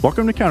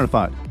Welcome to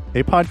Counterthought,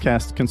 a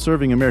podcast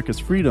conserving America's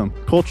freedom,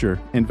 culture,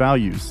 and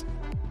values.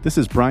 This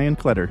is Brian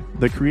Kletter,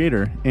 the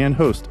creator and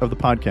host of the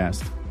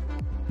podcast.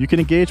 You can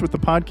engage with the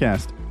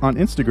podcast on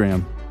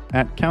Instagram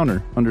at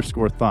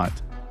counter_thought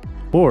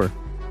or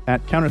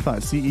at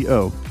Counterthought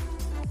CEO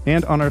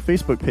and on our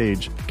Facebook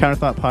page,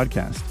 Counterthought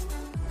Podcast.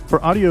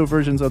 For audio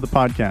versions of the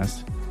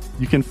podcast,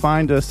 you can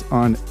find us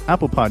on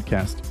Apple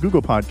Podcasts,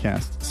 Google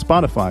Podcasts,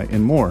 Spotify,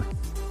 and more.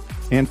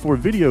 And for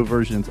video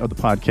versions of the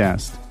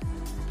podcast,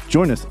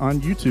 join us on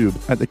YouTube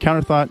at the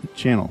Counterthought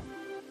channel.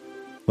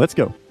 Let's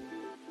go.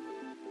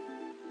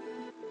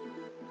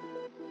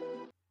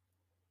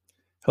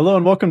 Hello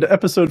and welcome to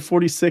episode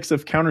 46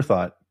 of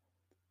Counterthought.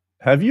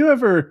 Have you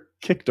ever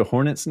kicked a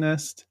hornet's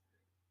nest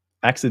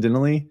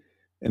accidentally,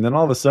 and then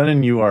all of a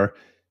sudden you are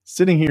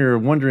sitting here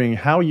wondering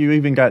how you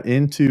even got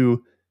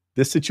into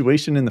this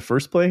situation in the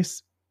first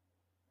place?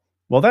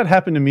 Well, that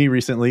happened to me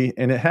recently,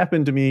 and it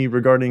happened to me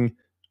regarding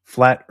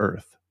flat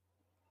Earth.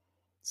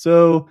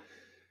 So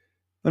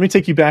let me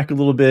take you back a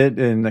little bit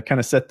and kind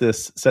of set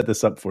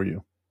this up for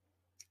you.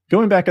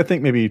 Going back, I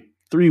think maybe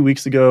 3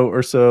 weeks ago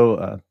or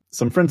so,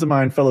 some friends of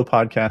mine, fellow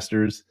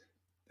podcasters,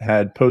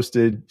 had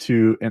posted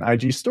to an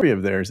IG story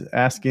of theirs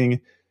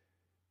asking,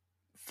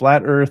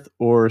 flat Earth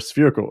or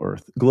spherical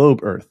Earth,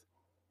 globe Earth,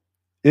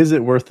 is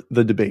it worth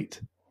the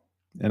debate?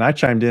 And I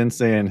chimed in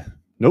saying,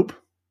 nope,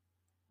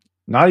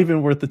 not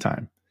even worth the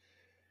time.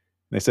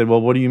 They said,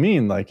 well, what do you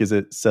mean? Like, is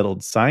it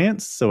settled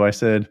science? So I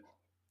said,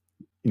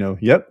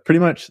 yep, pretty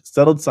much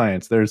settled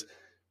science. There's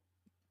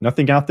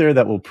nothing out there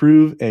that will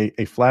prove a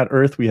flat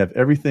Earth. We have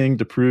everything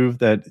to prove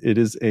that it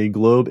is a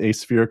globe, a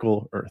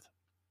spherical Earth.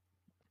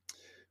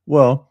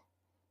 Well,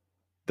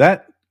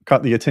 that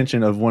caught the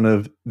attention of one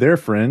of their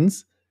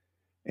friends,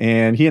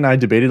 and he and I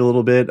debated a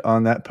little bit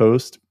on that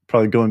post,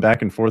 probably going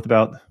back and forth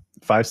about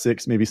 5,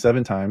 6, maybe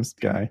 7 times.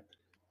 Guy,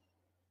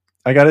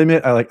 I got to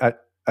admit, I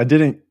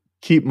didn't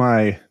keep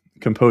my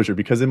composure,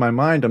 because in my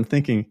mind, I'm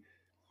thinking,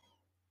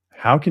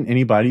 how can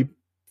anybody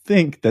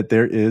think that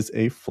there is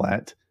a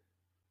flat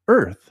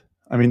Earth?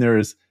 I mean, there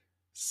is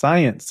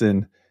science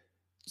and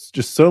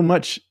just so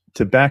much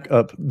to back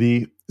up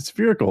the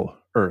spherical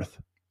Earth.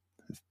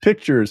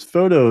 Pictures,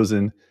 photos,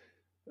 and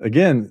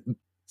again,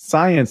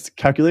 science,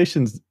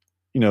 calculations,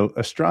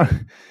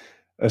 astronomy,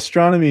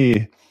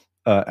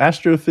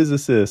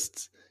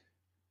 astrophysicists,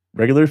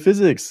 regular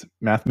physics,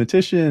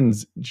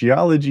 mathematicians,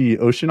 geology,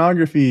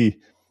 oceanography,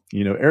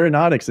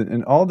 aeronautics,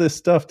 and all this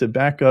stuff to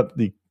back up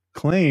the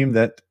claim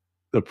that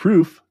the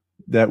proof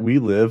that we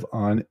live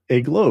on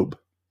a globe.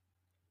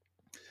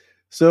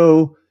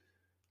 So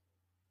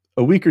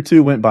a week or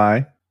two went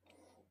by,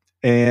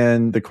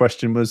 and the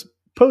question was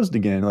posed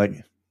again,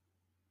 like,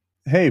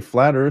 hey,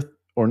 flat Earth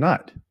or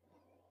not?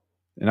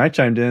 And I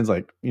chimed in,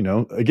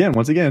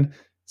 once again,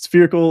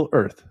 spherical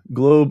Earth,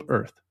 globe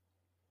Earth.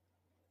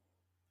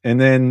 And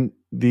then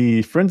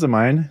the friends of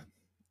mine,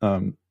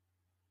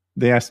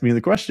 they asked me the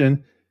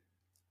question,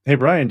 hey,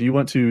 Brian, do you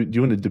want to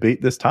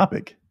debate this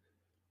topic?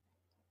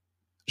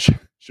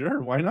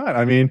 Sure, why not?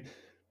 I mean,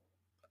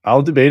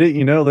 I'll debate it.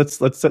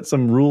 Let's set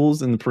some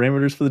rules and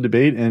parameters for the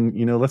debate, and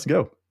let's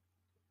go.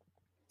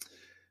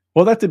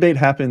 Well, that debate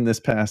happened this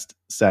past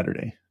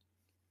Saturday.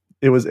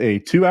 It was a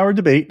 2-hour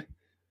debate.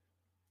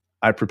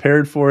 I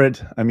prepared for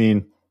it. I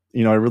mean,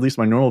 I released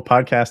my normal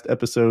podcast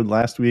episode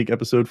last week,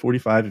 episode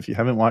 45. If you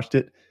haven't watched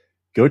it,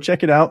 go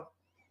check it out.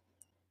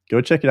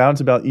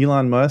 It's about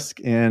Elon Musk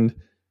and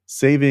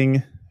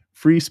saving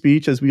free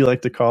speech, as we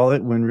like to call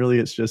it, when really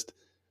it's just,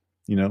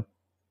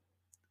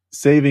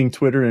 saving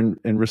Twitter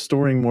and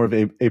restoring more of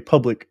a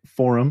public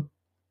forum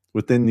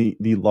within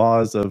the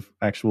laws of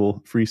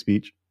actual free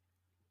speech.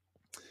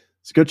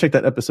 So go check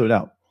that episode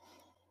out.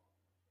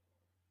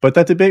 But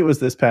that debate was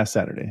this past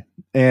Saturday.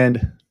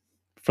 And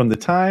from the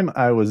time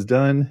I was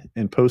done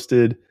and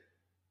posted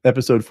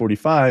episode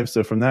 45,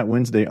 so from that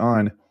Wednesday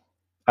on,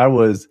 I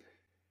was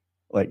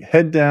like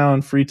head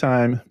down, free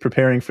time,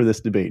 preparing for this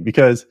debate,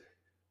 because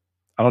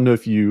I don't know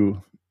if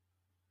you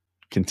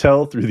can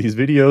tell through these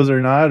videos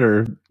or not,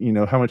 or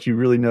how much you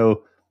really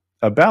know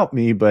about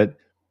me, but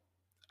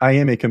I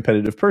am a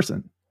competitive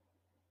person.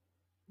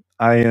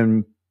 I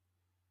am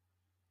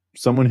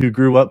someone who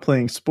grew up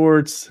playing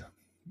sports,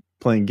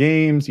 playing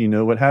games,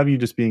 what have you,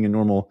 just being a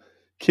normal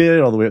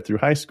kid all the way up through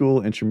high school,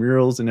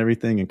 intramurals and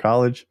everything in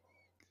college.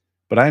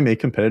 But I'm a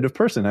competitive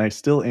person. I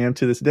still am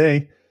to this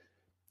day,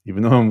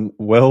 even though I'm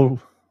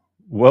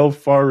well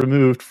far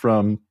removed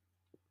from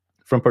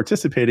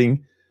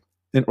participating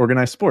in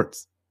organized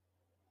sports.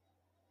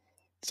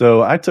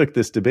 So I took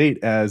this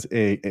debate as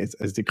a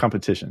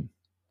competition,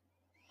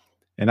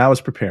 and I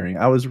was preparing.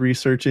 I was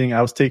researching.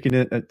 I was taking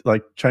it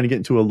like trying to get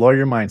into a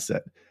lawyer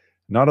mindset.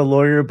 Not a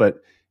lawyer,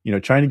 but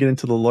trying to get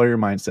into the lawyer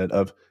mindset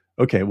of,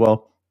 okay,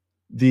 well,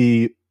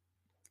 the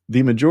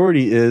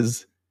majority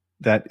is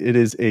that it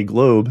is a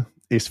globe,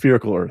 a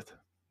spherical Earth.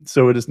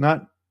 So it is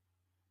not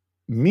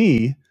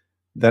me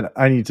that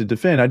I need to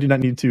defend. I do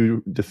not need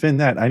to defend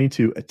that. I need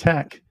to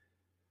attack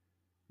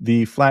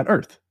the flat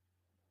Earth,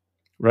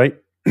 right?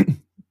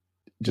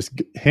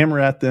 Just hammer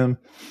at them,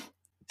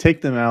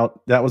 take them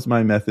out. That was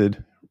my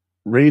method.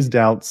 Raise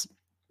doubts,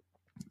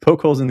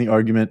 poke holes in the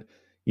argument,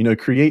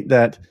 create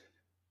that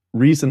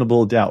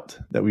reasonable doubt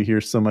that we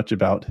hear so much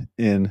about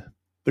in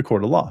the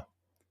court of law.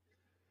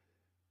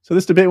 So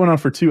this debate went on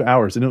for 2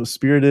 hours, and it was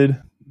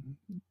spirited.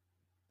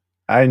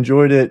 I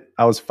enjoyed it.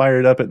 I was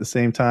fired up at the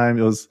same time.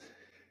 It was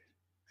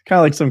kind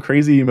of like some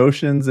crazy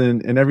emotions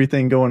and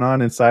everything going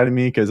on inside of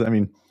me, because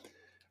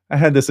I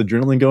had this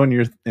adrenaline going,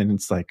 and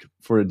it's like,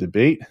 for a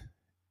debate,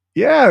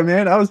 yeah,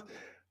 man, I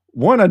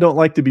don't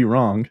like to be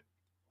wrong,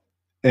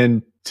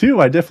 and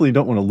two, I definitely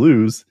don't want to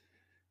lose.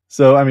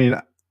 So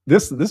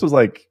this was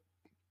like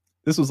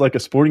a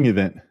sporting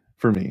event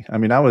for me.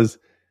 I was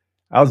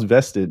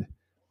vested,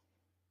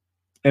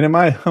 and in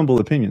my humble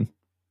opinion,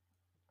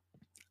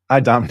 I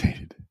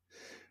dominated.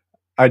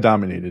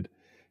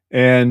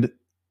 And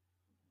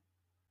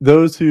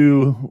those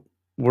who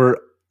were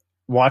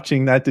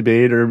watching that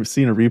debate or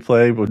seeing a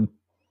replay would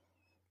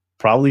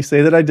probably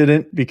say that I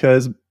didn't,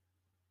 because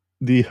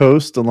the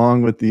host,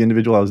 along with the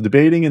individual I was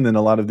debating, and then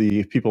a lot of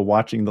the people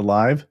watching the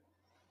live,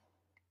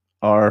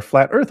 are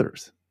flat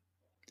earthers.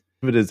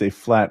 It is a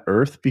flat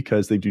earth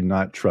because they do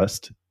not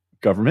trust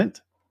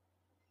government.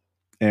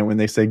 And when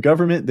they say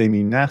government, they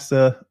mean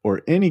NASA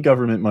or any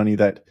government money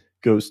that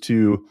goes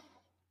to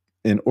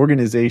an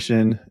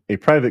organization, a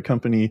private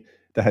company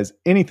that has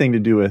anything to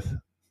do with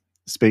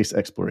space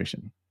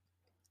exploration.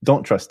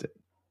 Don't trust it.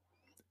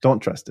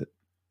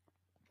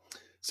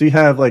 So you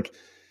have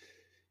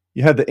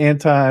the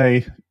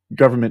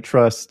anti-government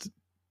trust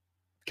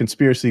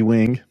conspiracy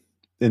wing,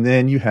 and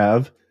then you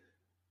have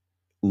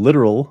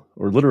literal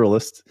or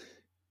literalists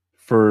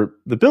for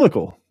the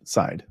biblical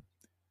side,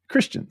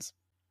 Christians.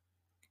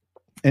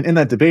 And in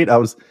that debate, I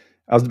was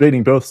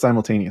debating both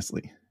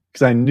simultaneously,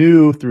 because I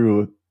knew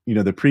through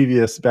the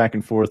previous back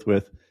and forth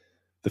with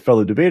the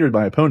fellow debater,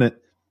 my opponent,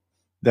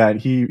 that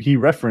he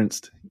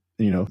referenced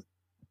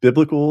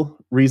biblical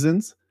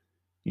reasons,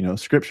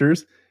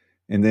 scriptures,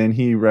 and then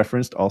he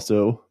referenced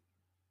also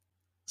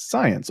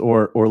science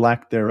or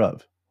lack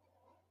thereof.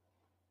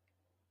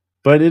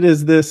 But it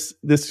is this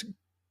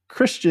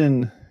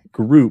Christian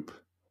group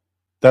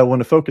that I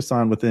want to focus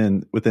on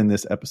within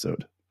this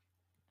episode.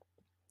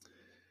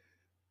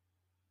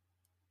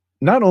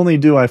 Not only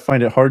do I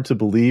find it hard to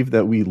believe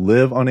that we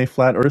live on a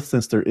flat earth,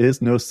 since there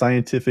is no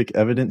scientific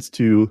evidence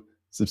to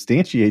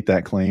substantiate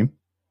that claim.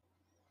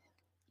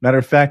 Matter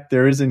of fact,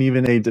 there isn't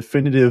even a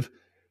definitive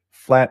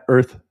flat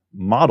earth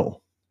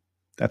model.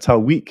 That's how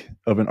weak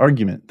of an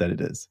argument that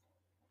it is.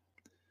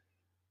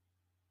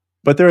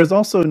 But there is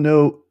also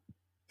no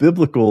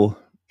biblical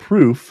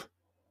proof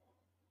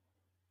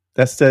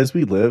that says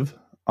we live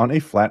on a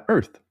flat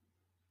earth.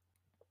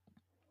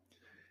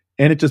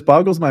 And it just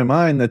boggles my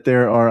mind that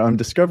I'm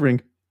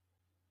discovering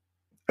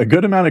a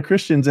good amount of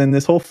Christians, and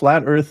this whole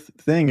flat earth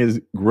thing is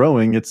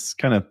growing. It's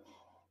kind of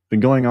been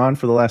going on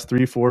for the last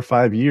 3, 4,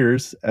 5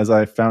 years. As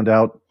I found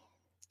out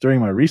during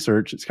my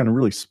research, it's kind of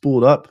really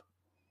spooled up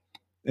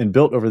and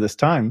built over this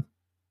time.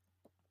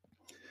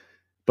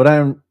 But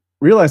I'm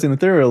realizing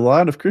that there are a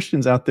lot of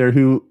Christians out there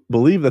who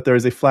believe that there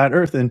is a flat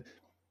earth, and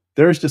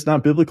there is just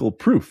not biblical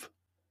proof.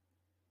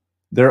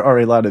 There are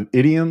a lot of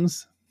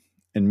idioms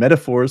and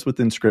metaphors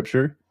within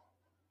Scripture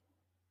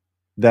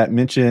that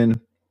mention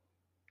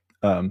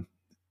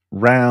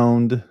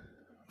round,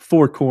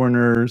 four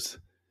corners,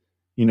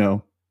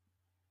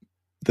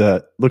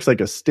 the looks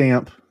like a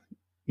stamp,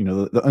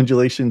 the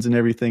undulations and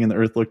everything in the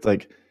earth looked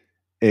like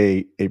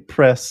a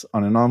press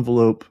on an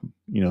envelope,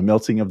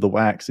 melting of the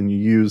wax, and you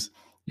use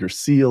your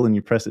seal and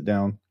you press it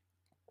down.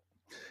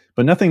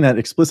 But nothing that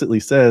explicitly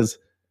says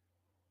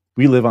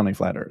we live on a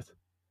flat earth.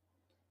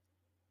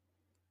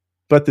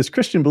 But this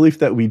Christian belief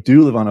that we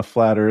do live on a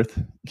flat earth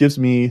gives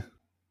me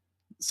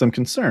some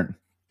concern.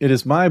 It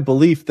is my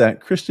belief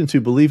that Christians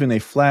who believe in a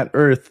flat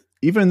earth,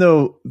 even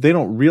though they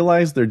don't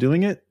realize they're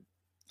doing it,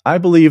 I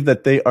believe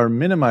that they are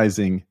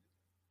minimizing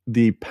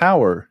the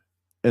power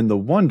and the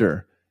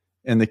wonder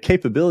and the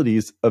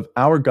capabilities of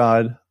our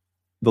God,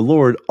 the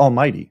Lord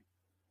Almighty.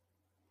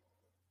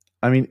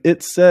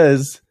 It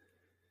says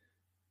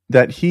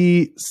that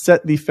He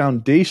set the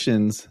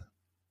foundations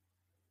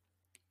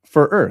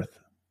for earth.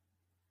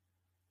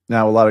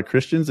 Now, a lot of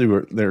Christians,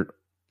 they're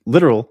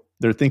literal.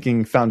 They're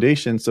thinking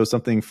foundation, so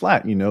something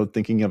flat,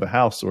 thinking of a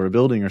house or a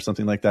building or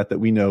something like that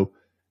we know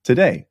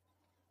today.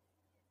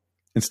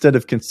 Instead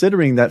of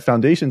considering that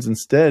foundations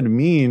instead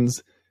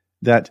means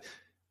that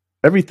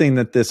everything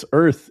that this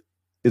earth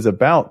is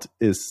about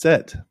is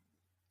set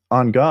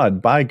on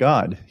God, by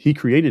God. He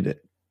created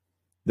it.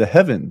 The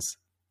heavens,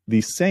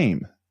 the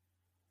same.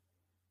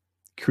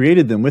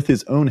 Created them with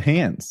His own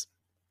hands,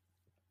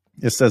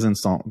 it says in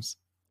Psalms.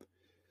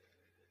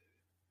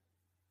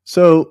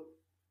 So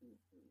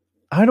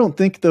I don't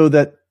think, though,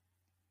 that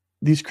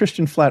these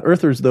Christian flat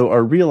earthers, though,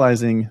 are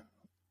realizing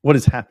what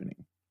is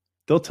happening.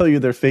 They'll tell you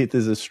their faith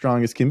is as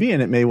strong as can be,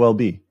 and it may well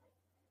be.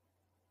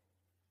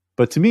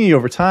 But to me,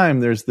 over time,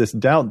 there's this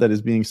doubt that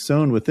is being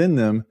sown within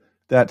them,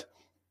 that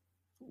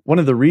one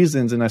of the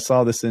reasons, and I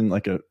saw this in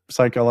like a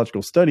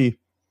psychological study,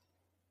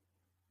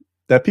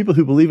 that people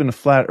who believe in a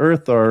flat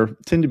earth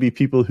tend to be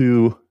people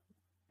who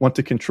want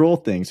to control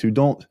things, who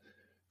don't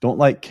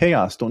like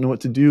chaos, don't know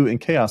what to do in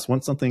chaos,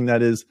 want something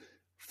that is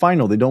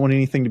final. They don't want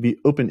anything to be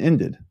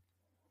open-ended.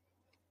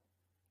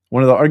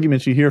 One of the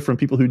arguments you hear from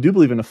people who do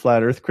believe in a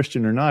flat earth,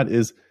 Christian or not,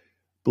 is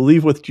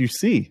believe what you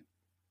see.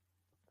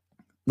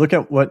 Look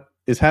at what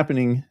is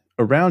happening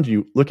around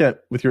you. Look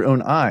at with your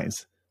own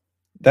eyes.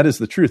 That is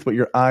the truth, what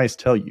your eyes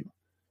tell you.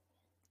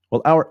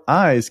 Well, our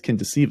eyes can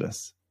deceive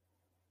us.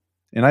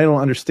 And I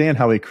don't understand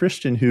how a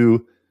Christian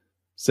who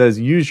says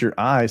use your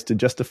eyes to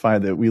justify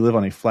that we live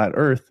on a flat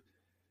earth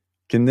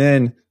can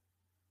then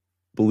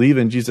believe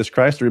in Jesus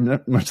Christ, or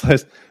much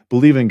less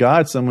believe in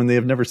God, someone they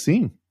have never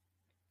seen.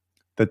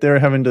 That they're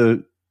having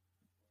to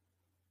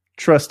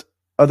trust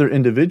other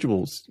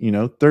individuals,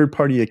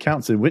 third-party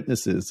accounts and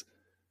witnesses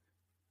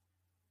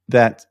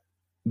that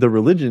the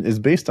religion is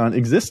based on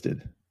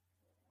existed.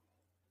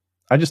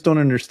 I just don't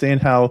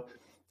understand how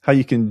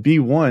you can be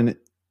one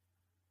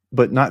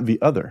but not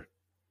the other.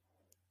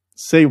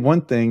 Say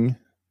one thing,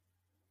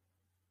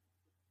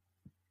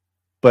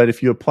 but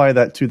if you apply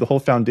that to the whole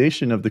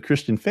foundation of the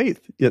Christian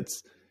faith,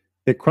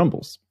 it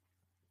crumbles.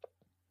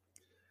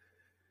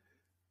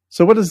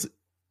 So what does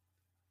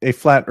a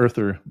flat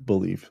earther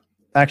believe?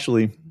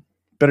 Actually,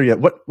 better yet,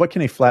 what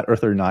can a flat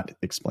earther not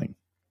explain?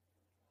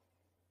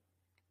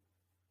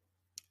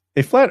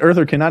 A flat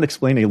earther cannot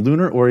explain a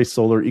lunar or a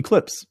solar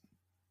eclipse.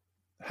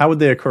 How would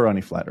they occur on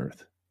a flat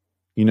earth?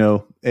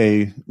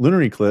 A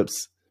lunar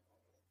eclipse,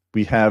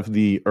 we have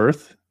the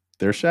earth,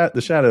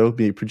 the shadow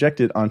being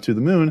projected onto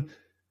the moon,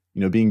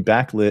 being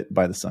backlit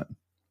by the sun.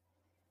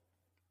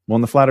 Well,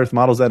 in the flat earth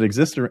models that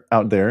exist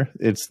out there,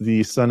 it's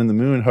the sun and the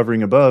moon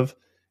hovering above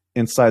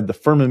inside the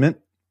firmament,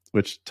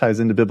 which ties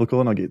into biblical,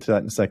 and I'll get to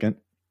that in a second.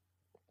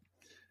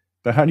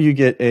 But how do you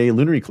get a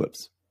lunar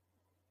eclipse?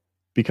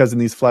 Because in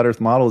these flat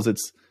earth models,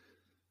 it's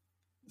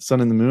sun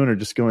and the moon are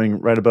just going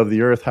right above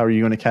the earth. How are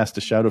you going to cast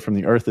a shadow from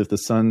the earth if the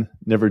sun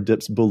never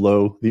dips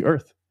below the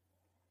earth?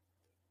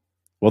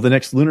 Well, the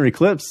next lunar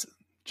eclipse,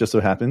 just so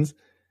happens,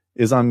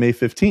 is on May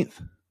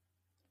 15th.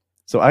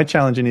 So I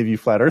challenge any of you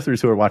flat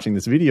earthers who are watching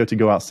this video to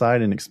go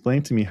outside and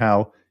explain to me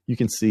how you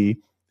can see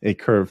a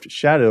curved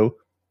shadow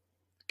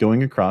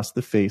going across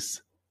the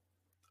face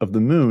of the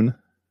moon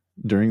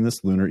during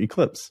this lunar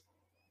eclipse.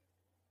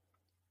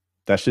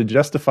 That should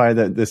justify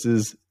that this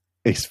is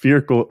a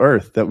spherical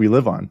earth that we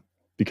live on,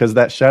 because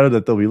that shadow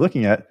that they'll be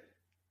looking at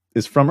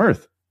is from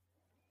Earth.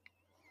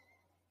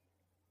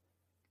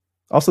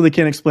 Also, they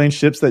can't explain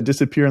ships that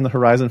disappear on the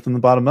horizon from the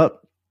bottom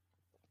up.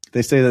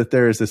 They say that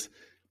there is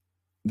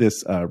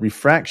this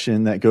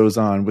refraction that goes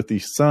on with the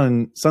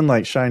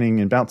sunlight shining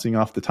and bouncing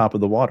off the top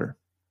of the water.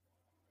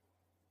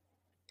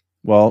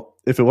 Well,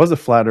 if it was a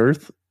flat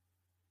Earth,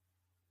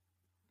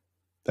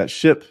 that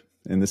ship,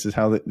 and this is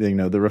how they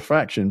know the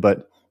refraction,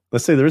 but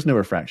let's say there is no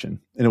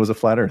refraction and it was a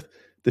flat Earth.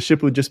 The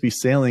ship would just be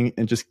sailing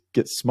and just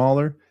get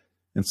smaller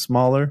and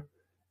smaller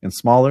and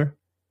smaller.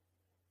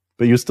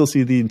 But you still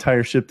see the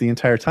entire ship the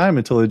entire time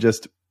until it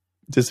just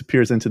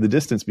disappears into the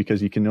distance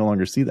because you can no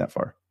longer see that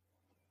far.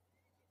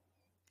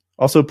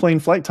 Also, plane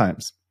flight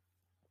times.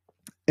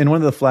 In one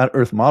of the flat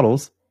Earth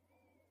models,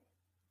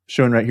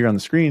 shown right here on the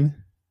screen,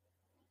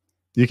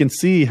 you can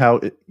see how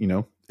it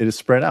is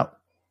spread out.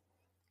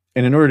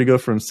 And in order to go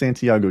from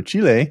Santiago,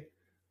 Chile,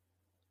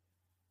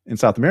 in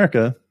South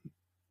America,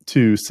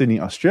 to Sydney,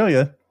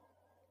 Australia,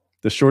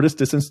 the shortest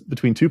distance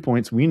between 2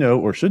 points we know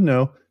or should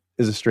know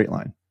is a straight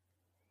line.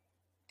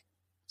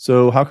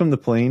 So how come the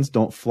planes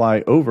don't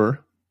fly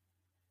over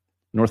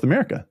North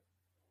America?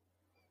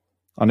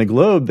 On a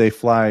globe, they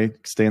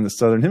stay in the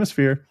southern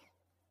hemisphere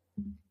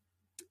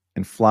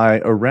and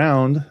fly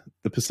around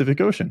the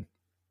Pacific Ocean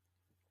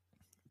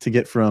to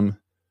get from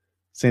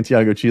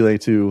Santiago, Chile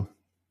to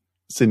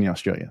Sydney,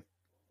 Australia.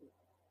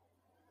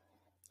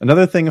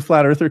 Another thing a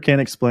flat earther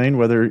can't explain,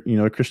 whether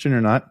a Christian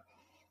or not,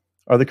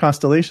 are the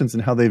constellations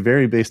and how they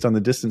vary based on the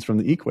distance from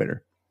the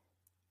equator.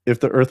 If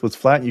the Earth was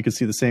flat, you could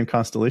see the same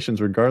constellations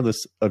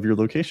regardless of your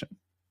location.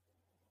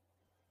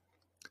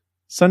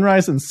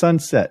 Sunrise and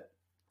sunset.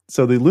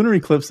 So the lunar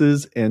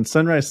eclipses and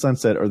sunrise,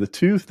 sunset are the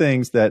two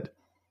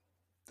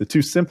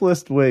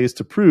simplest ways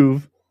to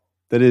prove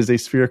that it is a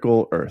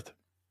spherical Earth.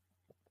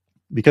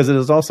 Because it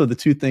is also the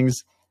two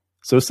things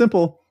so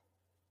simple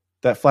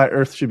that flat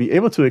Earth should be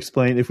able to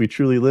explain if we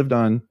truly lived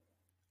on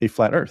a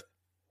flat Earth.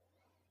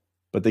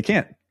 But they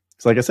can't.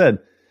 So like I said,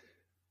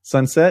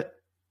 sunset,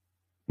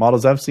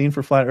 models I've seen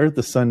for flat Earth,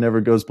 the sun never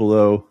goes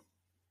below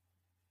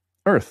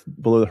Earth,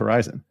 below the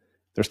horizon.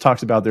 There's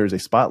talks about there's a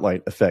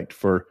spotlight effect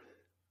for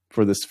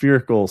the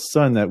spherical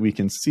sun that we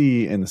can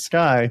see in the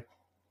sky.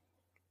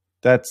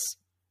 That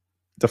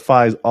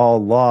defies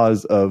all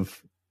laws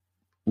of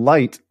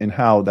light and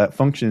how that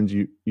functions.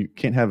 You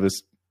can't have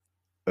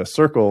a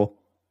circle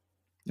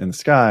in the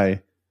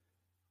sky,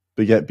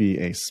 but yet be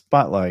a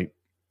spotlight,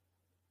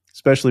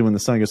 especially when the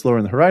sun gets lower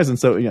in the horizon.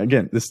 So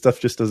again, this stuff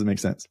just doesn't make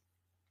sense.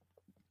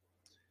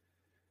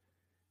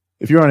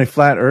 If you're on a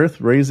flat Earth,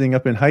 raising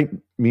up in height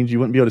means you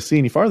wouldn't be able to see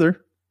any farther,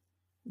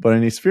 but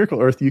on a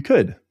spherical Earth, you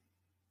could.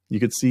 You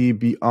could see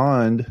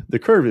beyond the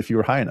curve if you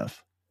were high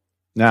enough.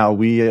 Now,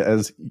 we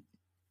as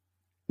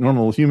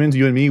normal humans,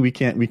 you and me, we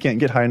can't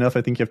get high enough.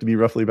 I think you have to be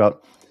roughly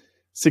about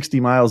 60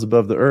 miles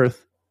above the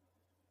earth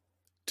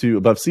to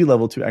above sea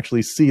level to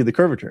actually see the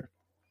curvature,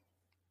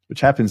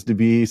 which happens to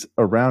be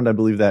around, I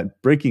believe,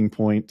 that breaking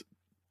point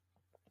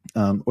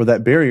or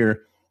that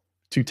barrier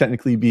to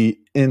technically be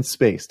in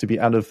space, to be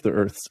out of the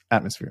Earth's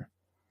atmosphere.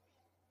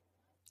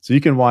 So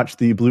you can watch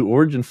the Blue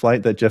Origin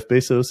flight that Jeff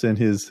Bezos and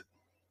his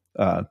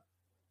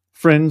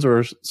friends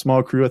or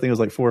small crew, I think it was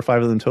like 4 or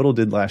 5 of them total,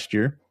 did last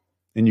year.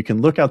 And you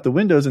can look out the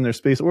windows in their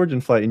Space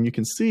Origin flight and you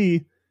can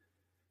see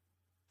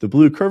the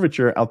blue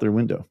curvature out their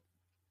window.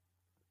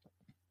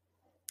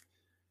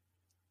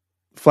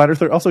 Flat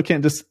Earther also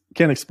can't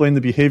explain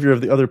the behavior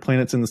of the other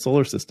planets in the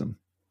solar system.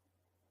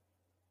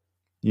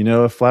 You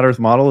know, a flat Earth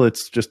model,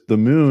 it's just the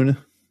moon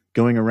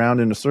going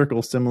around in a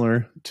circle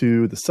similar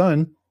to the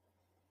sun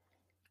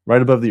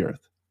right above the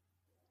Earth.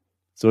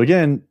 So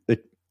again,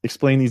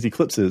 explain these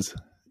eclipses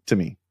to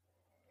me.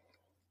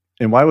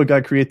 And why would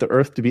God create the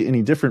Earth to be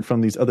any different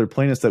from these other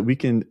planets that we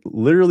can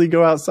literally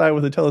go outside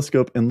with a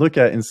telescope and look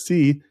at and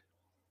see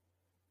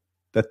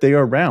that they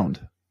are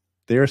round,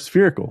 they are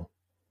spherical,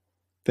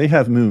 they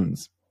have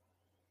moons?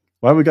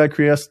 Why would God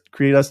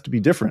create us to be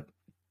different?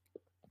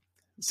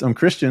 Some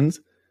Christians,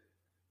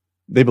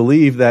 they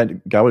believe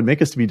that God would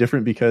make us to be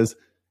different because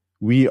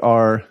we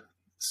are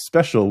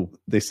special.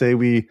 They say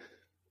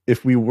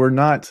if we were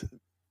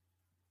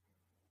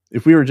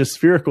just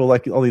spherical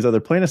like all these other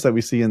planets that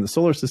we see in the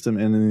solar system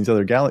and in these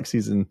other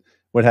galaxies and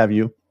what have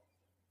you,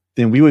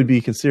 then we would be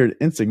considered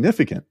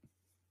insignificant.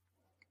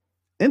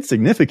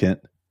 Insignificant?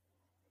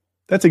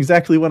 That's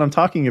exactly what I'm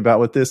talking about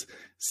with this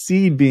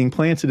seed being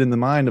planted in the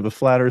mind of a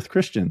flat Earth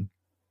Christian.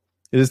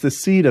 It is the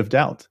seed of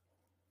doubt.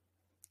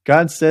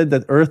 God said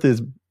that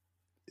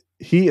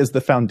He is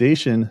the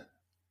foundation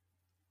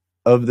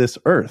of this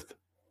earth.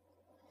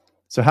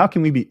 So how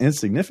can we be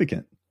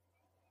insignificant?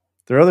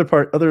 There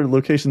are other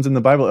locations in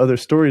the Bible, other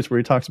stories where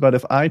he talks about,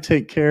 if I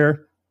take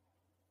care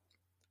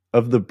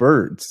of the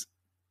birds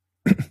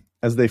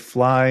as they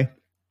fly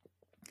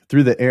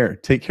through the air,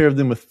 take care of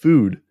them with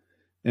food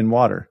and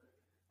water,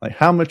 like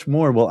how much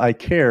more will I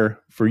care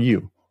for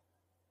you?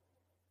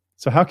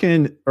 So how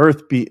can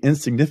earth be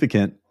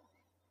insignificant?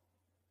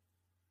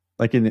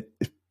 I don't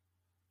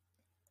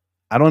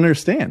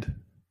understand.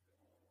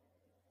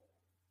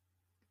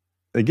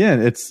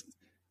 Again, it's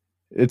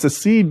a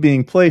seed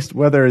being placed,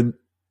 whether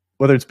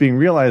it's being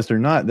realized or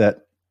not,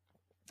 that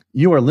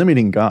you are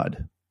limiting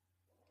God.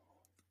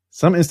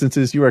 Some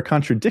instances you are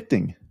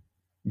contradicting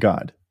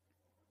God.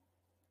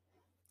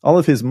 All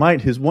of his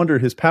might, his wonder,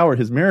 his power,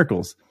 his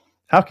miracles.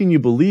 How can you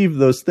believe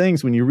those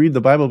things when you read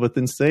the Bible, but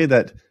then say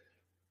that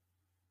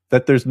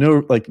there's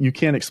no, like, you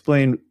can't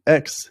explain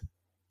X,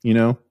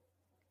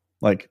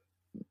 like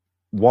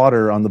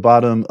water on the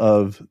bottom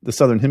of the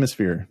southern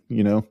hemisphere,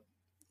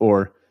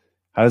 or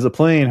how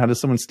does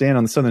someone stand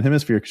on the southern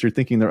hemisphere because you're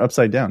thinking they're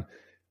upside down?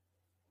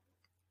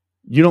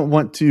 You don't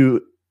want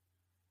to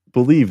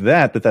believe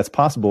that's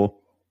possible,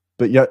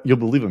 but yet you'll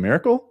believe a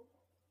miracle?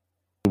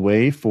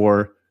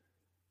 You'll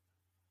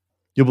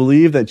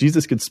believe that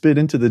Jesus could spit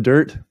into the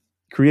dirt,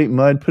 create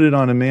mud, put it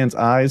on a man's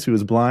eyes who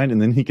is blind,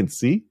 and then he can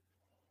see?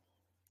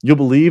 You'll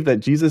believe that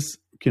Jesus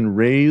can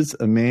raise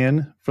a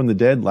man from the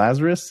dead,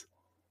 Lazarus,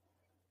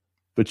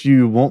 but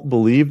you won't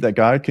believe that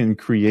God can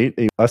create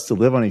us to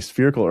live on a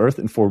spherical earth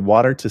and for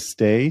water to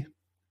stay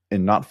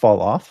and not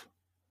fall off?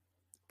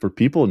 For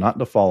people not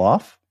to fall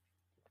off?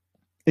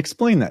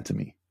 Explain that to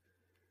me.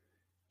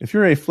 If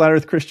you're a flat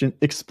earth Christian,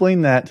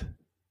 explain that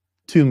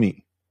to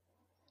me.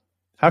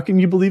 How can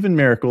you believe in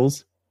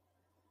miracles?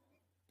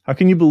 How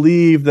can you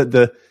believe that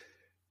the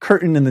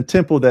curtain in the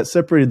temple that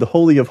separated the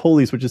Holy of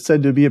Holies, which is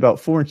said to be about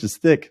 4 inches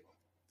thick,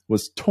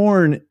 was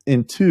torn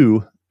in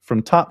two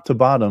from top to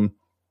bottom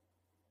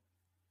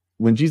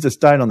when Jesus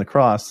died on the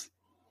cross,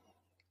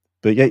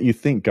 but yet you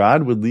think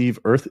God would leave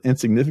earth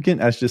insignificant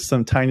as just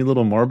some tiny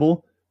little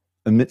marble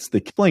amidst the...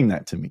 Explain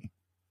that to me.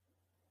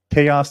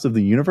 Chaos of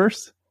the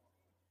universe?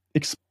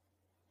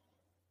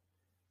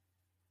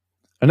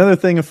 Another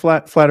thing a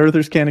flat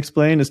earthers can't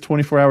explain is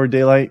 24-hour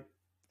daylight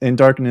and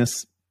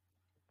darkness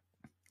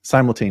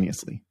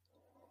simultaneously.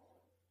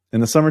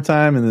 In the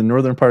summertime, in the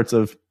northern parts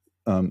of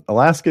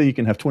Alaska, you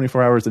can have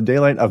 24 hours of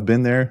daylight. I've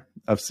been there.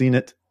 I've seen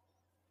it.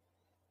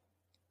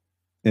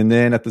 And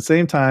then at the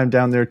same time,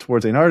 down there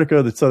towards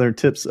Antarctica, the southern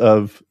tips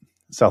of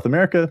South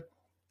America,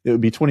 it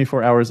would be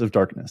 24 hours of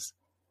darkness.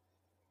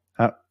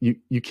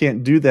 You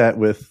can't do that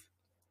with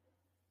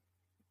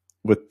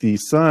the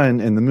sun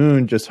and the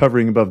moon just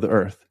hovering above the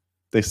earth.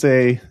 They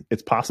say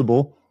it's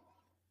possible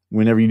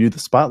whenever you do the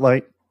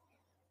spotlight,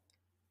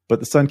 but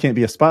the sun can't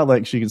be a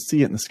spotlight because you can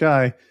see it in the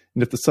sky.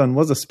 And if the sun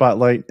was a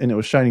spotlight and it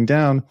was shining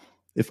down,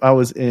 if I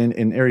was in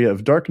an area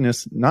of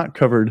darkness not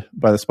covered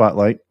by the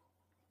spotlight,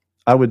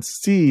 I would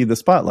see the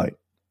spotlight.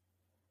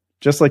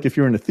 Just like if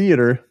you're in a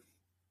theater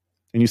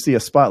and you see a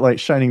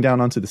spotlight shining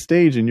down onto the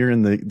stage and you're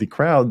in the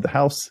crowd, the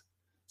house,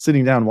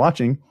 sitting down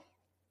watching,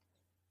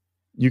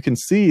 you can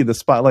see the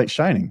spotlight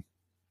shining.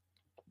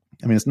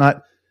 I mean, it's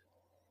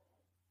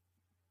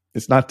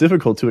not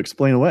difficult to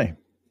explain away.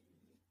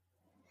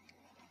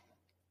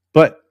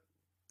 But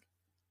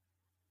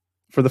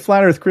for the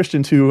flat earth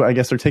Christians who, I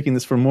guess, are taking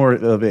this from more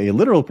of a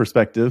literal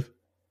perspective,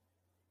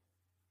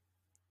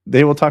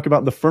 they will talk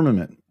about the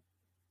firmament,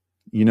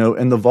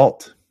 and the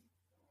vault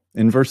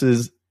in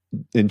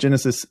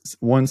Genesis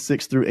 1,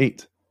 6 through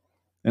 8,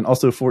 and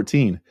also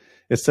 14.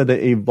 It said that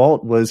a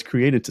vault was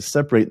created to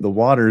separate the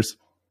waters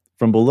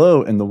from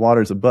below and the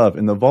waters above,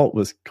 and the vault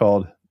was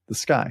called the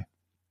sky.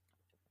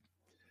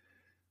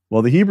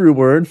 Well, the Hebrew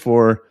word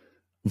for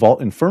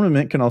vault and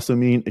firmament can also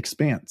mean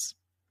expanse.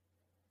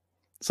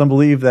 Some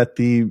believe that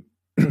the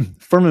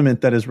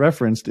firmament that is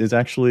referenced is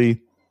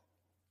actually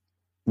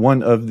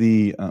one of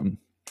the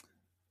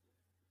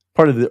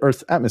part of the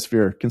Earth's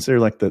atmosphere, considered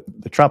like the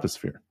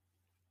troposphere.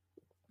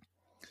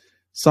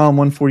 Psalm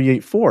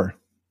 148:4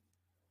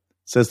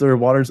 says there are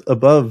waters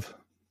above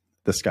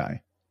the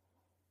sky.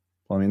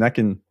 Well, I mean, that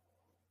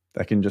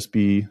can just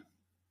be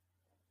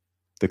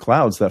the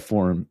clouds that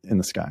form in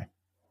the sky.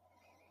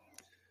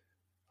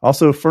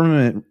 Also,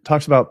 firmament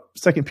talks about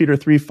 2 Peter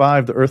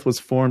 3:5, the earth was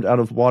formed out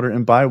of water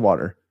and by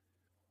water.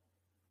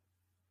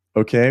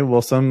 Okay,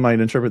 well, some might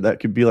interpret that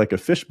could be like a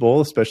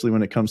fishbowl, especially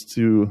when it comes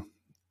to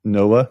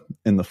Noah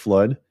and the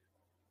flood.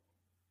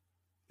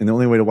 And the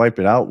only way to wipe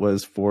it out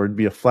was for it to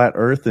be a flat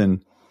earth,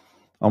 and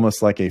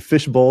almost like a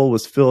fishbowl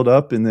was filled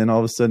up and then all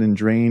of a sudden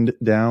drained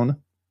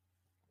down.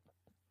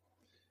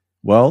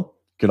 Well,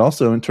 you could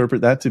also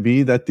interpret that to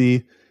be that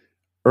the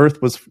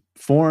earth was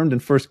formed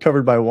and first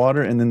covered by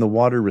water, and then the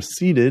water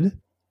receded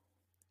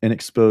and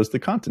exposed the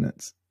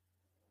continents.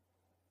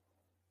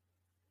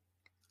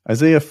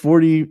 Isaiah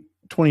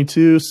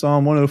 40:22,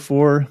 Psalm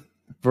 104,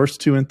 verse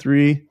 2 and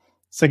 3,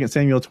 2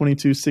 Samuel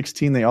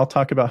 22:16, they all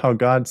talk about how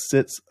God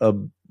sits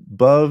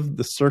above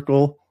the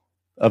circle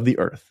of the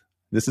earth.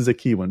 This is a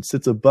key one.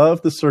 Sits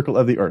above the circle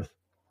of the earth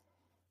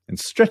and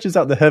stretches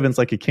out the heavens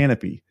like a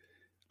canopy,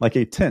 like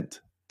a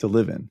tent to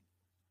live in.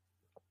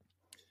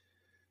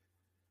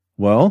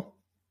 Well,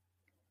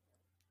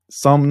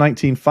 Psalm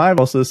 19:5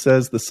 also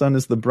says the sun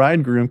is the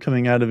bridegroom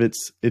coming out of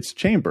its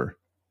chamber.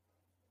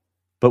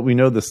 But we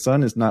know the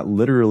sun is not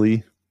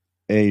literally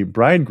a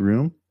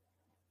bridegroom.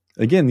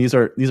 Again, these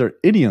are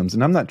idioms,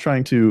 and I'm not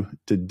trying to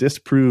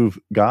disprove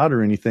God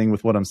or anything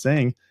with what I'm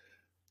saying.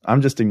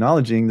 I'm just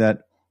acknowledging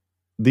that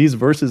these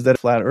verses that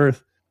flat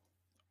earth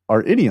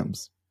are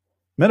idioms,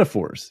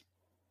 metaphors,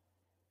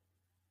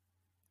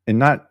 and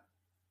not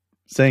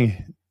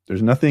saying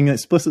there's nothing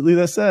explicitly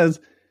that says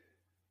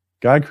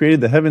God created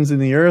the heavens and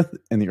the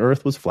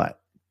earth was flat.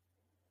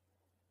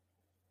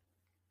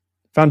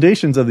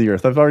 Foundations of the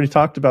earth. I've already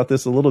talked about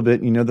this a little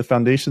bit. The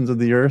foundations of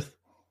the earth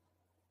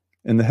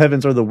and the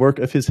heavens are the work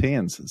of his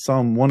hands.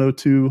 Psalm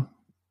 102,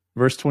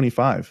 verse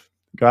 25.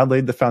 God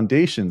laid the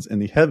foundations,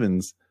 and the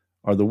heavens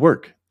are the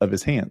work of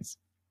his hands.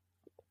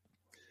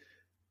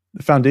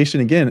 The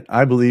foundation, again,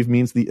 I believe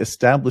means the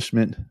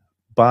establishment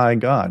by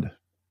God.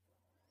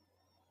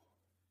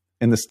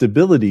 And the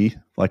stability,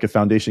 like a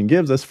foundation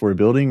gives us for a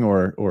building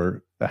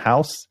or a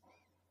house,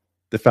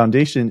 the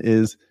foundation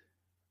is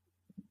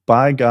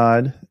by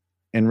God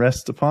and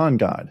rests upon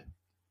God,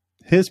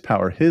 his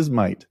power, his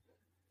might,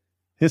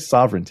 his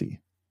sovereignty.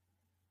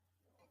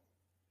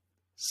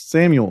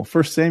 1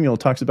 Samuel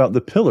talks about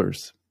the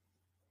pillars.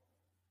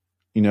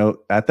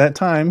 At that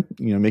time,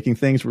 making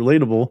things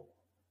relatable,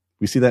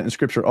 we see that in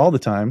scripture all the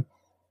time,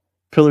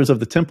 pillars of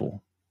the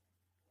temple.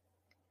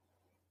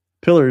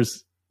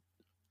 Pillars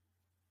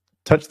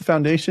touch the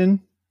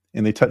foundation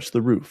and they touch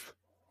the roof.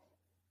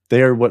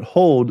 They are what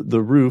hold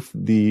the roof,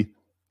 the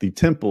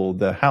temple,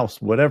 the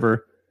house,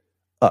 whatever,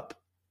 up.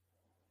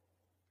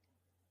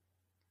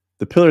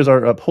 The pillars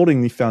are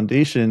upholding the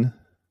foundation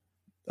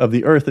of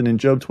the earth. And in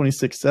Job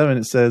 26:7,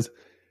 it says,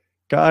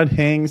 God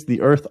hangs the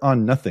earth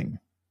on nothing.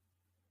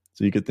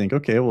 So you could think,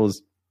 okay, well,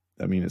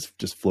 it's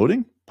just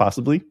floating?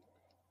 Possibly.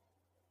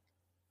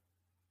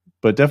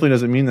 But it definitely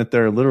doesn't mean that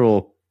they're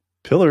literal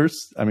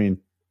pillars. I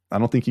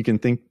don't think you can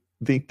think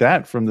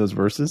that from those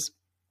verses.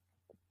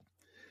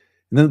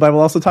 And then the Bible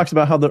also talks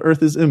about how the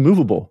earth is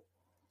immovable.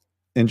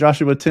 In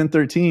Joshua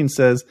 10:13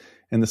 says,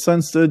 and the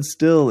sun stood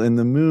still and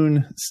the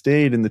moon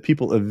stayed and the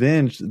people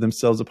avenged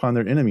themselves upon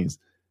their enemies.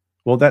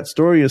 Well, that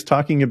story is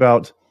talking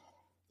about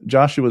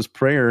Joshua's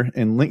prayer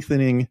and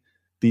lengthening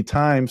the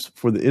times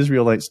for the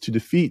Israelites to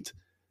defeat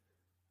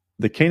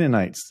the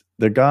Canaanites,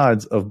 the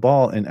gods of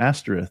Baal and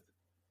Ashtoreth.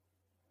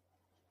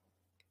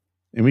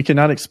 And we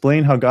cannot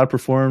explain how God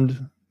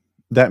performed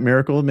that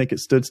miracle, make it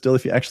stood still,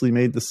 if he actually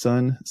made the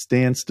sun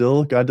stand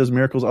still. God does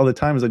miracles all the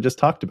time, as I just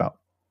talked about.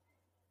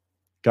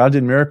 God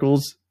did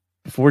miracles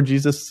before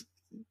Jesus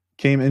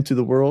came into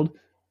the world,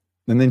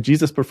 and then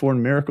Jesus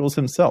performed miracles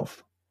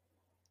himself.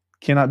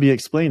 Cannot be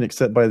explained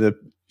except by the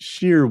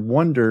sheer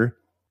wonder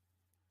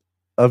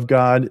of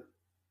God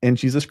and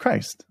Jesus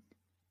Christ.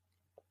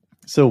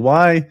 So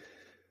why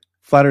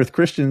flat earth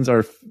Christians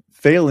are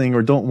failing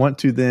or don't want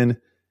to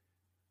then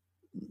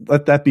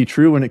let that be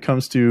true when it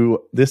comes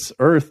to this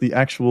earth, the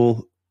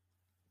actual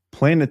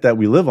planet that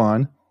we live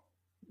on,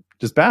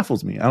 just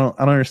baffles me. I don't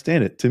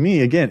understand it. To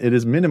me, again, it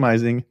is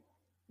minimizing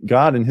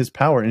God and his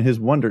power and his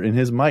wonder and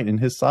his might and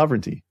his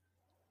sovereignty.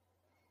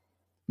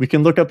 We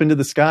can look up into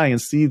the sky and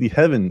see the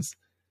heavens,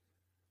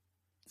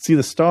 see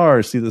the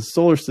stars, see the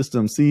solar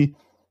system, see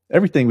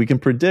everything. We can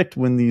predict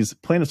when these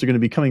planets are going to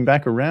be coming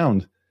back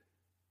around.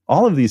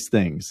 All of these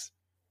things.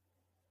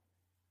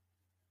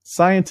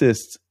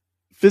 Scientists,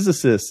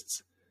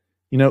 physicists,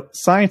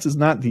 science is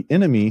not the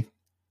enemy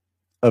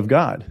of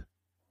God.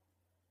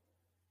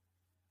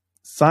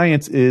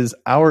 Science is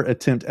our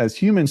attempt as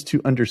humans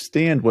to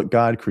understand what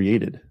God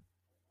created.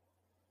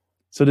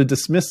 So to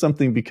dismiss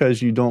something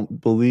because you don't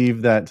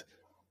believe that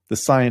the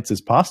science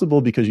is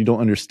possible because you don't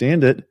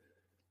understand it,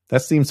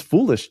 that seems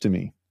foolish to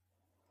me.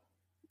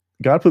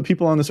 God put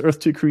people on this earth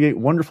to create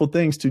wonderful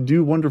things, to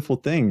do wonderful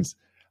things.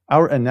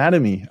 Our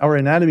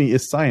anatomy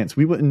is science.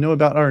 We wouldn't know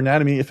about our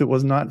anatomy if it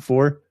was not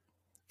for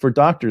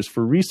doctors,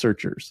 for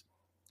researchers.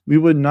 We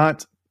would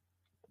not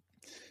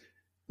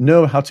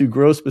know how to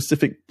grow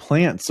specific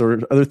plants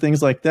or other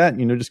things like that,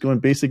 just going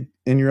basic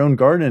in your own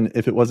garden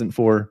if it wasn't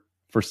for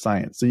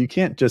science. So you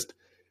can't just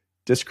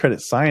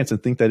discredit science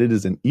and think that it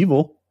is an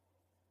evil.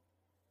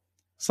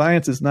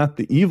 Science is not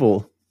the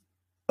evil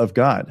of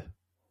God.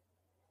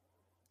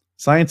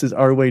 Science is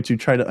our way to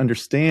try to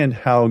understand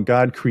how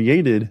God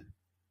created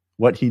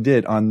what he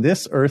did on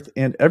this earth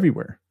and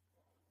everywhere.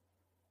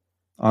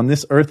 On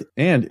this earth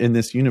and in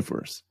this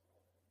universe.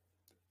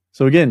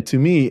 So again, to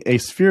me, a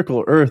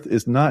spherical earth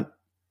is not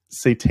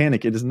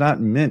satanic. It is not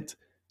meant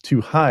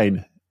to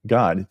hide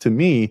God. To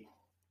me,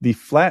 the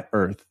flat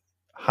earth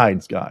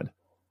hides God.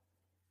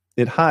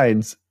 It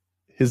hides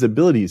his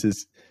abilities,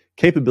 his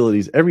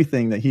capabilities,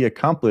 everything that he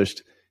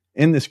accomplished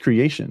in this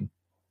creation.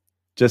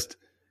 Just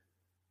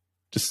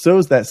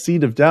sows that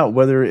seed of doubt,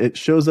 whether it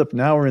shows up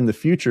now or in the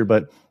future.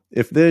 But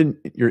if then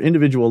your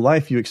individual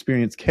life, you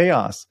experience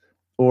chaos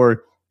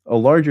or a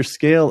larger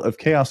scale of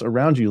chaos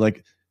around you,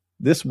 like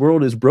this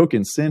world is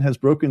broken, sin has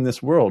broken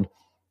this world,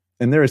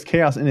 and there is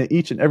chaos in it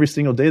each and every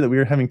single day that we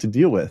are having to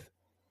deal with.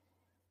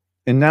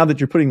 And now that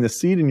you're putting the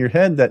seed in your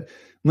head that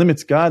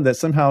limits God, that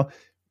somehow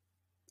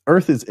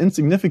Earth is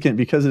insignificant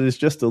because it is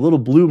just a little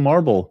blue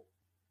marble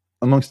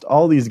amongst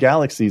all these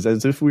galaxies,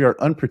 as if we are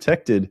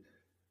unprotected.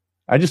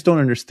 I just don't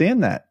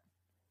understand that.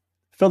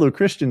 Fellow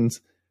Christians,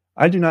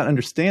 I do not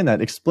understand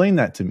that. Explain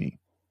that to me.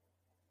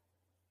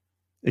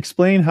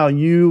 Explain how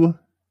you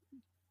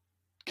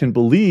can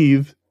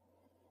believe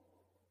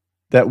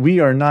that we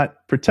are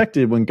not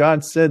protected when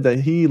God said that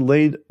he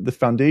laid the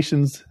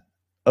foundations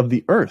of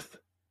the earth.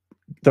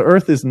 The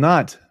earth is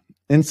not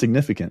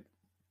insignificant.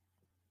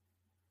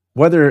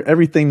 Whether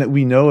everything that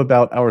we know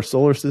about our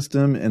solar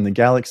system and the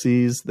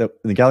galaxies, the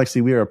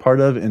galaxy we are a part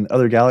of and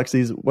other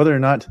galaxies, whether or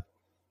not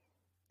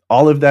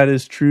all of that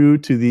is true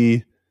to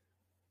the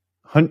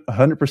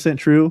 100%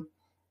 true,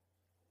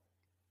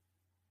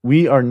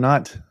 we are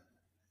not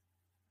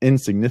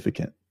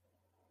insignificant.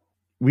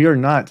 We are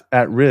not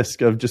at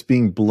risk of just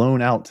being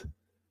blown out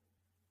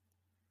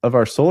of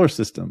our solar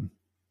system.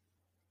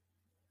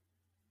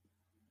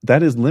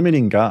 That is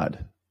limiting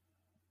God.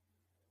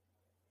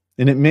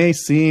 And it may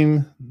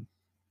seem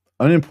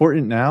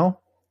unimportant now,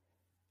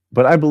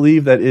 but I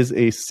believe that is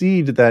a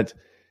seed that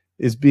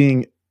is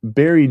being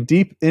buried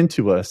deep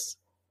into us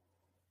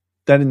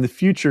that in the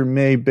future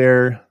may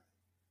bear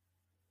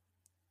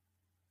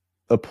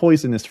a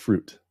poisonous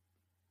fruit.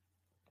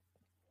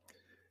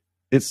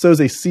 It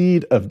sows a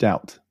seed of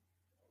doubt.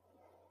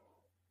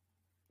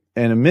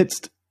 And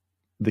amidst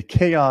the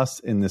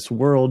chaos in this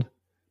world,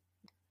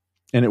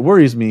 and it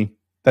worries me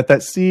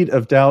that seed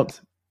of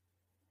doubt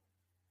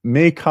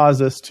may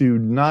cause us to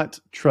not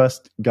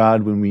trust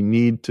God when we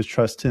need to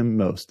trust him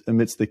most,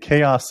 amidst the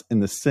chaos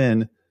and the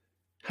sin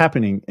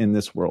happening in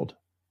this world.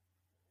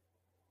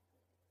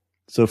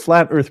 So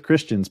flat earth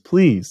Christians,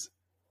 please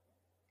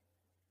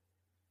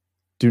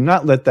do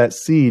not let that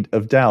seed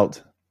of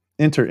doubt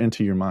enter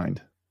into your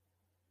mind.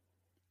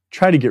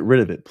 Try to get rid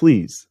of it,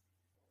 please.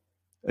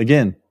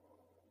 Again,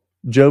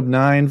 Job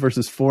 9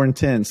 verses 4 and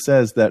 10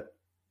 says that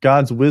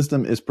God's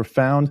wisdom is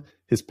profound,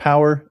 his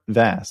power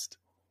vast.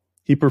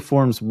 He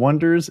performs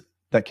wonders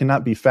that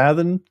cannot be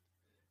fathomed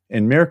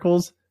and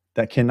miracles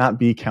that cannot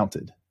be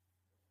counted.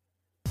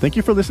 Thank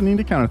you for listening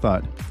to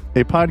Counterthought,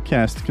 a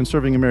podcast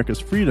conserving America's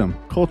freedom,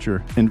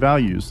 culture, and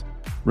values.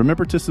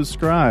 Remember to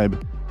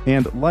subscribe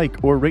and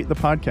like or rate the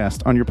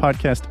podcast on your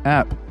podcast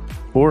app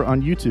or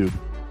on YouTube,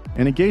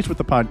 and engage with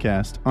the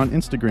podcast on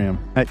Instagram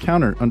at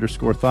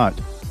 @counter_thought,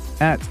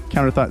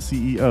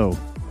 @CounterThoughtCEO,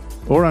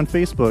 or on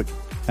Facebook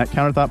at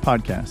Counterthought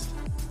Podcast.